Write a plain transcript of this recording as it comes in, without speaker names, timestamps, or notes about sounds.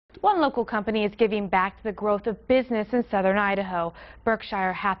One local company is giving back to the growth of business in southern Idaho.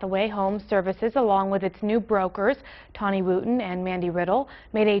 Berkshire Hathaway Home Services, along with its new brokers, Tawny Wooten and Mandy Riddle,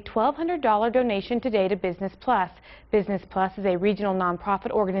 made a $1,200 donation today to Business Plus. Business Plus is a regional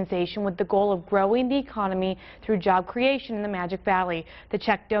nonprofit organization with the goal of growing the economy through job creation in the Magic Valley. The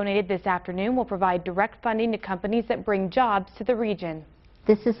check donated this afternoon will provide direct funding to companies that bring jobs to the region.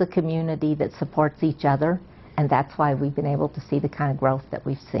 This is a community that supports each other. And that's why we've been able to see the kind of growth that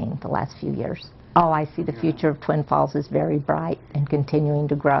we've seen the last few years. Oh, I see the future of Twin Falls is very bright and continuing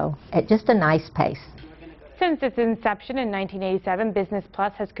to grow at just a nice pace. Since its inception in 1987, Business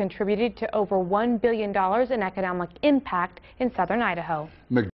Plus has contributed to over $1 billion in economic impact in southern Idaho.